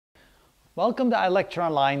Welcome to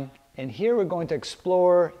iLectureOnline, and here we're going to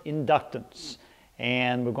explore inductance.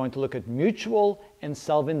 And we're going to look at mutual and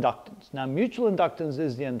self-inductance. Now, mutual inductance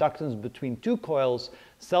is the inductance between two coils.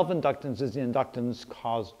 Self-inductance is the inductance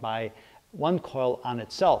caused by one coil on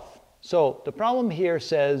itself. So the problem here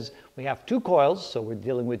says we have two coils, so we're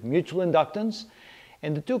dealing with mutual inductance.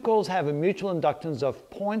 And the two coils have a mutual inductance of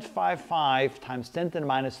 0.55 times 10 to the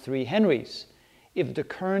minus 3 henries. If the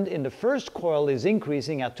current in the first coil is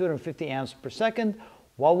increasing at 250 amps per second,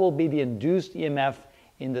 what will be the induced EMF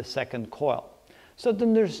in the second coil? So to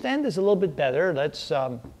understand this a little bit better, let's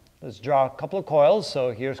draw a couple of coils.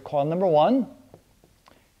 So here's coil number 1,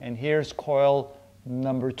 and here's coil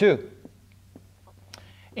number 2.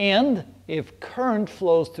 And if current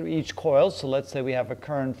flows through each coil, so let's say we have a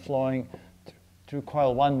current flowing through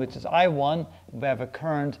coil 1, which is I1, we have a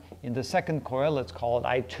current in the second coil, let's call it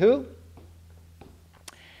I2.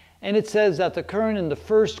 And it says that the current in the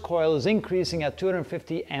first coil is increasing at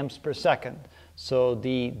 250 amps per second. So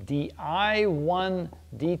the I1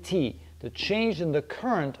 dt, the change in the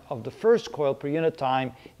current of the first coil per unit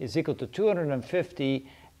time, is equal to 250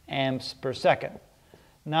 amps per second.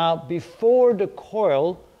 Now, before the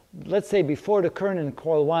coil, let's say before the current in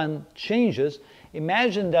coil 1 changes,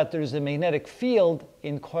 imagine that there's a magnetic field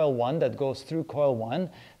in coil 1 that goes through coil 1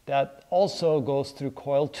 that also goes through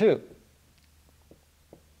coil 2.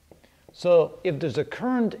 So if there's a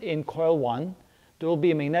current in coil 1, there will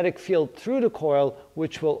be a magnetic field through the coil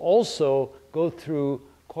which will also go through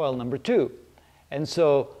coil number 2. And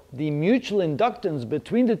so the mutual inductance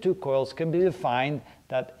between the two coils can be defined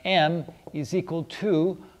that M is equal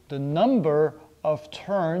to the number of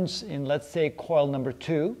turns in, let's say, coil number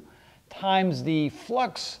 2 times the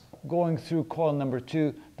flux going through coil number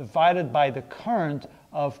 2 divided by the current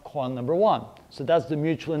of coil number 1. So that's the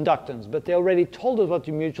mutual inductance. But they already told us what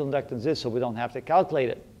the mutual inductance is, so we don't have to calculate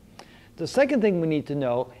it. The second thing we need to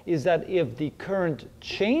know is that if the current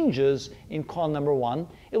changes in coil number 1,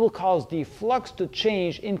 it will cause the flux to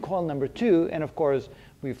change in coil number 2. And of course,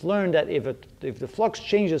 we've learned that if the flux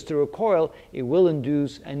changes through a coil, it will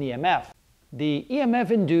induce an EMF. The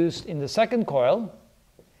EMF induced in the second coil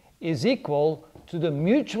is equal to the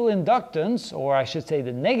mutual inductance, or I should say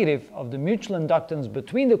the negative of the mutual inductance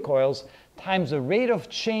between the coils, times the rate of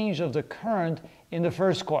change of the current in the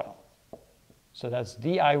first coil. So that's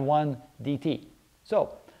di1 dt.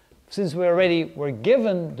 So since we're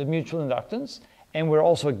given the mutual inductance, and we're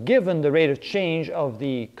also given the rate of change of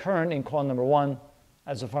the current in coil number 1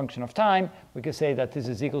 as a function of time, we can say that this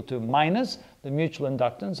is equal to minus the mutual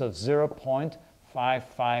inductance of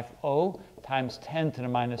 0.550 times 10 to the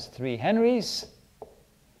minus 3 henries.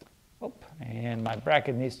 And my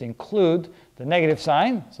bracket needs to include the negative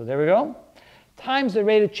sign, so there we go, times the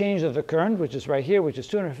rate of change of the current, which is right here, which is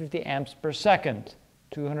 250 amps per second.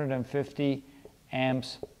 250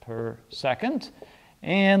 amps per second.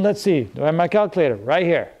 And let's see, do I have my calculator? Right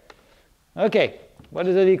here. Okay, what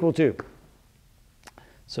is it equal to?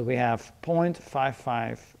 So we have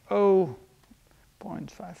 0.550,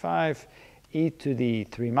 0.55 e to the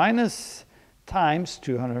 3 minus times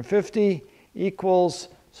 250 equals,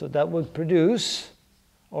 so that would produce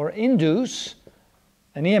or induce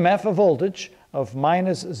an EMF, a voltage, of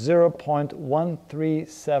minus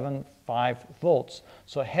 0.1375 volts.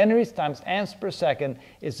 So henries times amps per second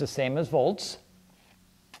is the same as volts.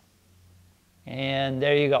 And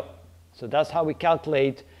there you go. So that's how we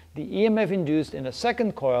calculate the EMF induced in a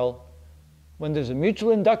second coil when there's a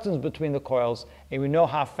mutual inductance between the coils, and we know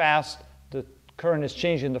how fast the current is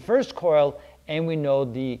changing in the first coil, and we know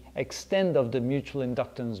the extent of the mutual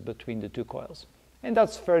inductance between the two coils. And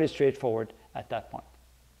that's fairly straightforward at that point.